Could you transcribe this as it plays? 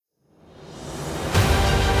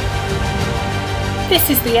This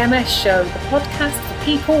is the MS Show, the podcast for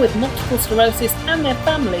people with multiple sclerosis and their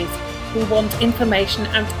families who want information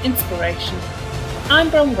and inspiration. I'm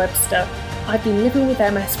Bron Webster. I've been living with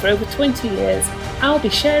MS for over 20 years. I'll be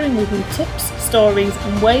sharing with you tips, stories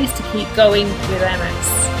and ways to keep going with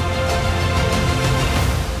MS.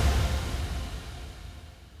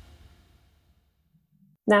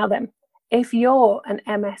 Now then, if you're an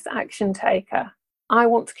MS action taker, I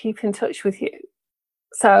want to keep in touch with you.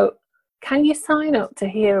 So can you sign up to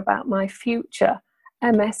hear about my future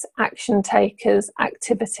MS Action Takers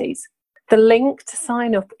activities? The link to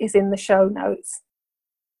sign up is in the show notes.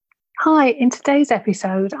 Hi, in today's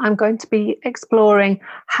episode, I'm going to be exploring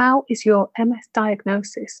how is your MS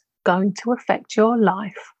diagnosis going to affect your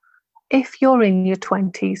life if you're in your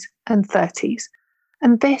 20s and 30s.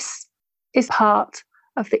 And this is part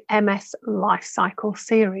of the MS Lifecycle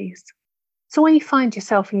series. So when you find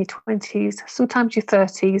yourself in your 20s, sometimes your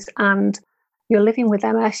 30s, and you're living with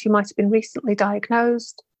MS, you might have been recently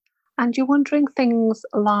diagnosed, and you're wondering things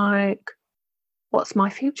like, what's my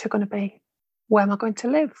future going to be? Where am I going to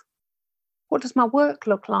live? What does my work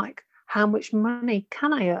look like? How much money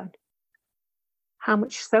can I earn? How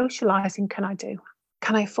much socialising can I do?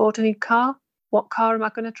 Can I afford a new car? What car am I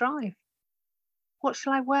going to drive? What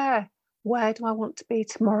shall I wear? Where do I want to be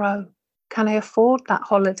tomorrow? Can I afford that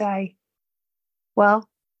holiday? Well,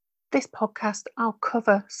 this podcast, I'll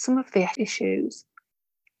cover some of the issues.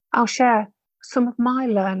 I'll share some of my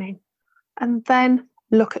learning and then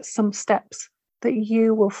look at some steps that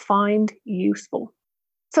you will find useful.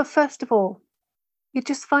 So first of all, you're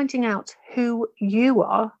just finding out who you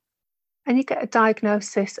are and you get a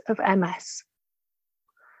diagnosis of MS.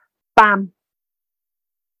 Bam!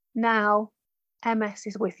 Now, MS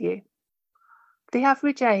is with you. The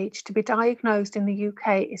average age to be diagnosed in the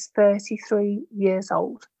UK is 33 years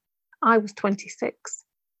old. I was 26.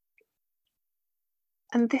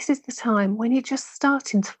 And this is the time when you're just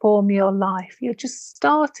starting to form your life. You're just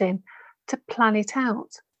starting to plan it out.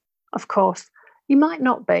 Of course, you might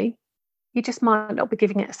not be. You just might not be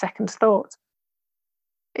giving it a second thought.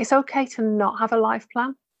 It's okay to not have a life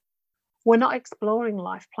plan. We're not exploring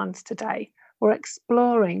life plans today. We're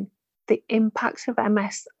exploring the impact of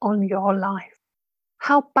MS on your life.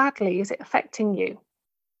 How badly is it affecting you?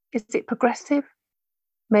 Is it progressive?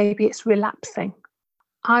 Maybe it's relapsing.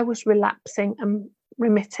 I was relapsing and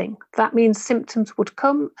remitting. That means symptoms would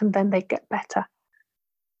come and then they'd get better.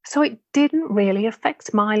 So it didn't really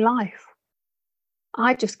affect my life.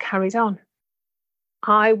 I just carried on.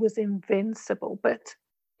 I was invincible, but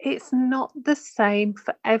it's not the same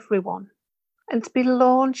for everyone. And to be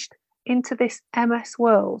launched into this MS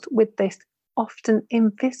world with this often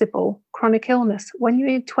invisible chronic illness when you're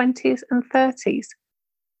in your 20s and 30s,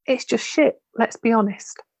 it's just shit, let's be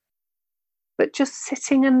honest. But just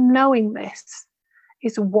sitting and knowing this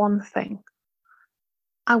is one thing.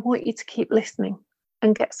 I want you to keep listening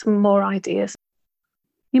and get some more ideas.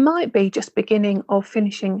 You might be just beginning or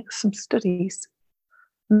finishing some studies.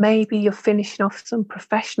 Maybe you're finishing off some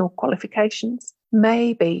professional qualifications.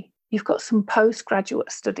 Maybe you've got some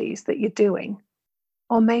postgraduate studies that you're doing.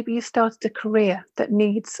 Or maybe you've started a career that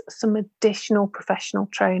needs some additional professional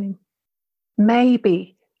training.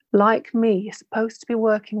 Maybe, like me, you're supposed to be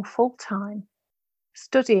working full-time,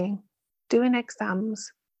 studying, doing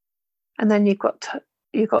exams, and then you got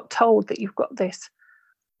told that you've got this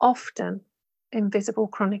often invisible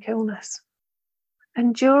chronic illness.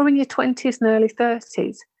 And during your 20s and early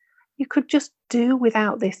 30s, you could just do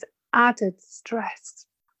without this added stress.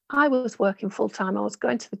 I was working full-time, I was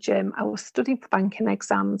going to the gym, I was studying for banking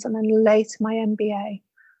exams and then later my MBA.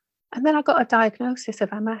 And then I got a diagnosis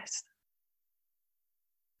of MS.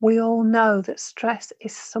 We all know that stress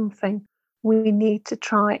is something we need to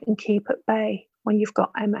try and keep at bay when you've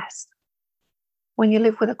got MS. When you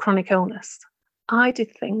live with a chronic illness, I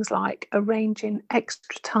did things like arranging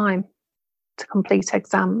extra time to complete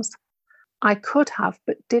exams. I could have,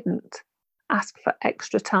 but didn't, ask for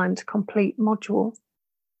extra time to complete modules.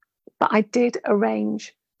 But I did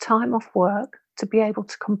arrange time off work to be able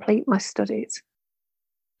to complete my studies.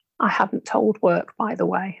 I hadn't told work, by the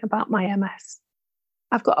way, about my MS.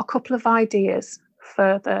 I've got a couple of ideas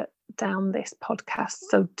further down this podcast,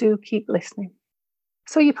 so do keep listening.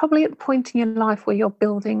 So you're probably at the point in your life where you're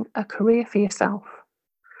building a career for yourself.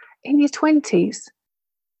 In your 20s,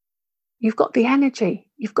 you've got the energy,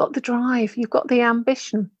 you've got the drive, you've got the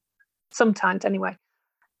ambition. Sometimes anyway.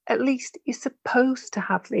 At least you're supposed to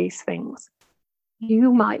have these things.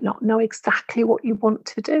 You might not know exactly what you want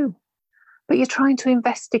to do, but you're trying to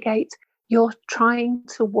investigate, you're trying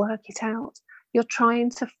to work it out, you're trying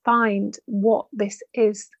to find what this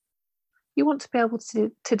is. You want to be able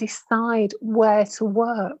to decide where to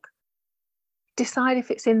work, decide if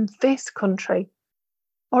it's in this country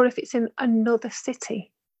or if it's in another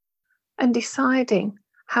city, and deciding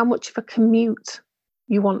how much of a commute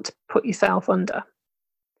you want to put yourself under.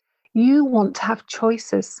 You want to have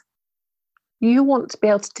choices. You want to be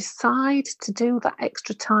able to decide to do that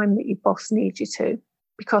extra time that your boss needs you to,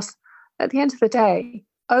 because at the end of the day,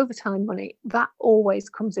 overtime money, that always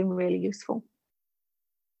comes in really useful.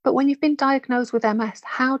 But when you've been diagnosed with MS,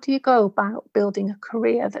 how do you go about building a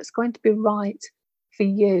career that's going to be right for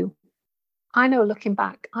you? I know looking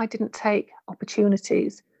back, I didn't take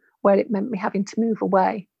opportunities where it meant me having to move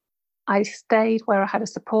away. I stayed where I had a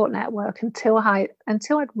support network until I'd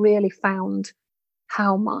really found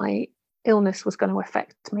how my illness was going to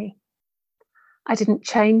affect me. I didn't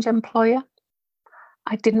change employer.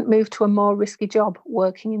 I didn't move to a more risky job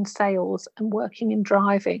working in sales and working in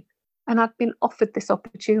driving. And I'd been offered this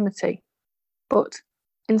opportunity. But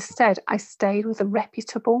instead, I stayed with a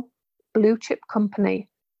reputable blue chip company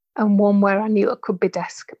and one where I knew I could be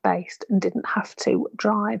desk-based and didn't have to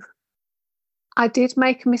drive. I did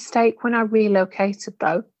make a mistake when I relocated,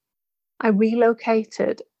 though. I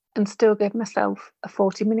relocated and still gave myself a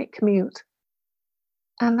 40-minute commute.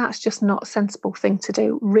 And that's just not a sensible thing to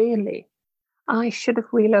do, really. I should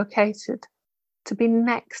have relocated to be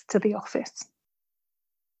next to the office.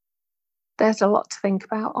 There's a lot to think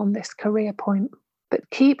about on this career point, but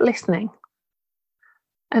keep listening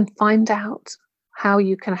and find out how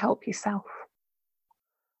you can help yourself.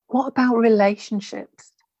 What about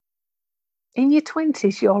relationships? In your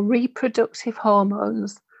 20s, your reproductive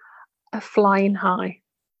hormones are flying high.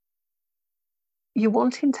 You're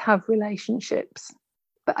wanting to have relationships,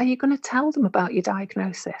 but are you going to tell them about your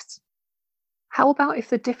diagnosis? How about if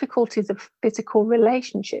the difficulties of physical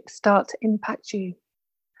relationships start to impact you?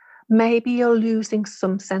 Maybe you're losing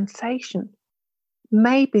some sensation.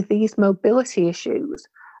 Maybe these mobility issues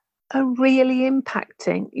are really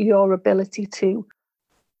impacting your ability to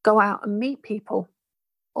go out and meet people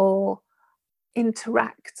or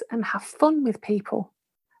interact and have fun with people.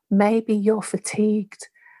 Maybe you're fatigued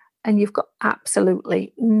and you've got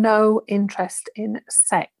absolutely no interest in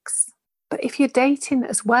sex. But if you're dating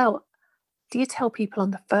as well, do you tell people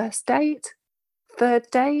on the first date, third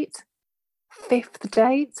date, fifth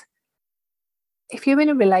date? If you're in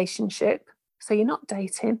a relationship, so you're not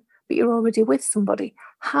dating, but you're already with somebody,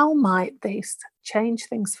 how might this change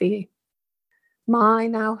things for you? My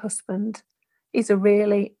now husband is a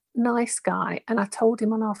really nice guy, and I told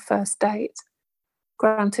him on our first date.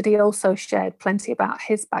 Granted, he also shared plenty about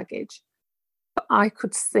his baggage, but I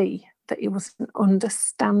could see that he was an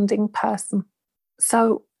understanding person.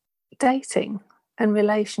 So dating and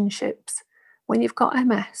relationships, when you've got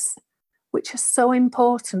MS, which is so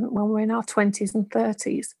important when we're in our 20s and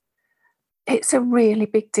 30s, it's a really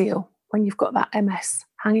big deal when you've got that MS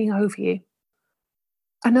hanging over you.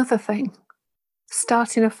 Another thing,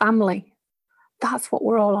 starting a family. That's what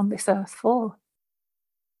we're all on this earth for.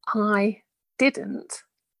 I didn't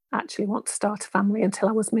actually want to start a family until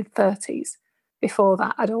I was mid-30s. Before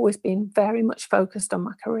that, I'd always been very much focused on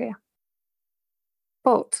my career.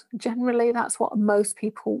 But generally, that's what most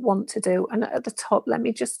people want to do. And at the top, let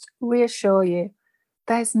me just reassure you,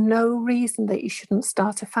 there's no reason that you shouldn't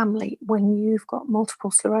start a family when you've got multiple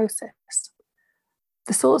sclerosis.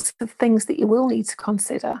 The sorts of things that you will need to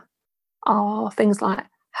consider are things like,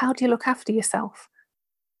 how do you look after yourself?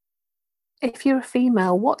 If you're a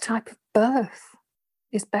female, what type of birth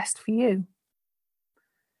is best for you?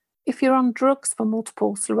 If you're on drugs for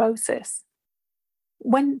multiple sclerosis,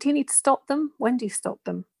 when do you need to stop them? When do you stop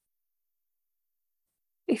them?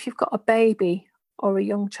 If you've got a baby or a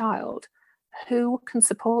young child, who can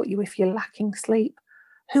support you if you're lacking sleep?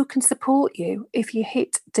 Who can support you if you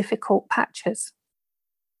hit difficult patches?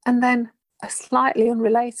 And then a slightly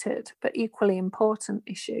unrelated but equally important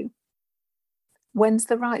issue. When's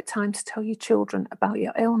the right time to tell your children about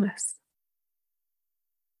your illness?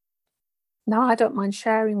 Now, I don't mind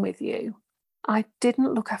sharing with you, I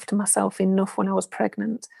didn't look after myself enough when I was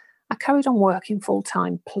pregnant. I carried on working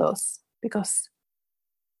full-time plus because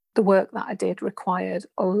the work that I did required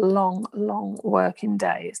a long working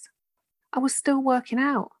days. I was still working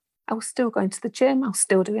out. I was still going to the gym. I was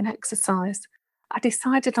still doing exercise. I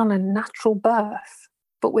decided on a natural birth,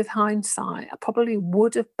 but with hindsight, I probably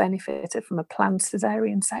would have benefited from a planned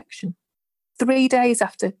cesarean section. 3 days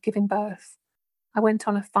after giving birth, I went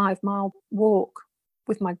on a 5-mile walk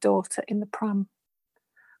with my daughter in the pram.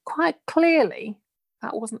 Quite clearly,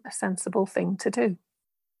 that wasn't a sensible thing to do.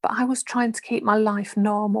 But I was trying to keep my life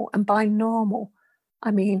normal. And by normal,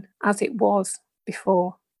 I mean as it was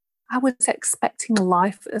before I was expecting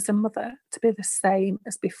life as a mother to be the same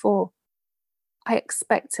as before. I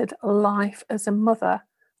expected life as a mother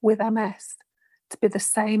with MS to be the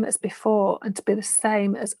same as before and to be the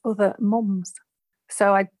same as other mums.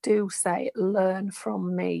 So I do say, learn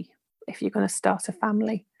from me if you're going to start a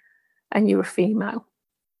family and you're a female.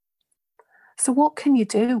 So what can you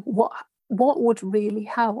do? What would really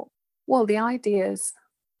help? Well, the ideas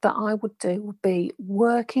that I would do would be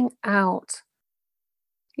working out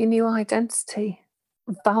your new identity,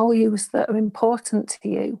 values that are important to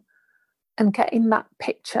you, and getting that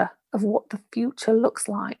picture of what the future looks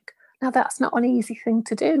like. Now, that's not an easy thing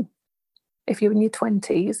to do if you're in your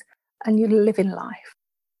 20s and you're living life.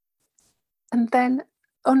 And then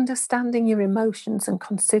understanding your emotions and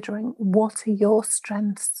considering what are your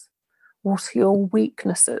strengths, what are your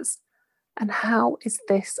weaknesses, and how is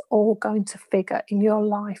this all going to figure in your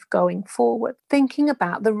life going forward? Thinking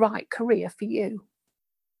about the right career for you,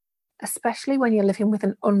 especially when you're living with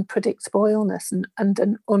an unpredictable illness and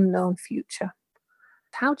an unknown future.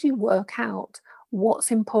 How do you work out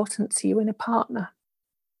what's important to you in a partner?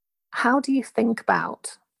 How do you think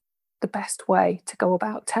about the best way to go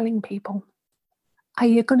about telling people? Are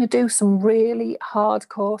you going to do some really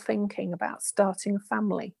hardcore thinking about starting a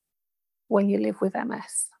family when you live with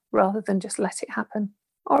MS rather than just let it happen?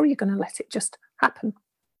 Or are you going to let it just happen?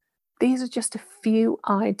 These are just a few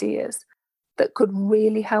ideas that could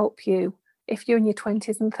really help you if you're in your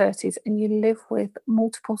 20s and 30s and you live with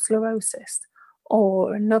multiple sclerosis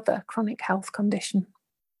or another chronic health condition.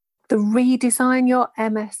 The Redesign Your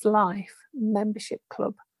MS Life membership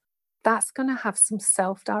club, that's going to have some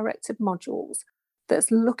self-directed modules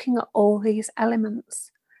that's looking at all these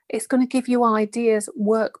elements. It's going to give you ideas,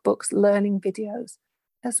 workbooks, learning videos,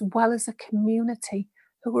 as well as a community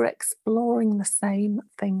who are exploring the same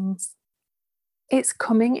things. It's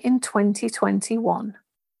coming in 2021.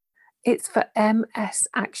 It's for MS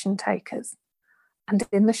action takers. And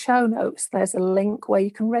in the show notes, there's a link where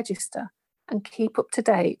you can register and keep up to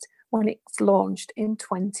date when it's launched in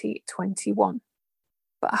 2021.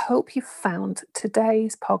 But I hope you found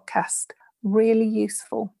today's podcast really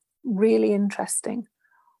useful, really interesting,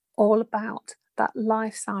 all about that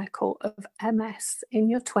life cycle of MS in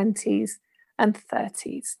your 20s and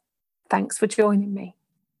 30s. Thanks for joining me.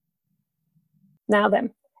 Now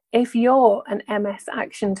then, if you're an MS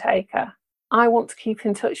action taker, I want to keep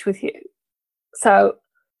in touch with you. So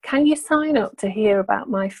can you sign up to hear about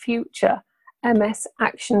my future MS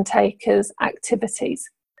action takers activities?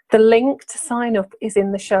 The link to sign up is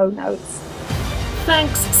in the show notes.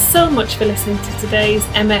 Thanks so much for listening to today's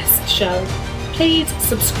MS show. Please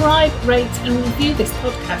subscribe, rate and review this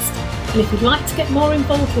podcast. And if you'd like to get more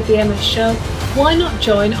involved with the MS show, why not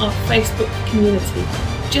join our Facebook community?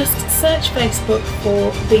 Just search Facebook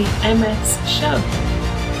for the MS show.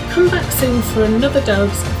 Come back soon for another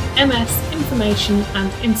dose of MS information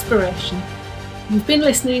and inspiration. You've been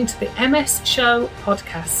listening to the MS Show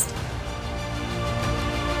podcast.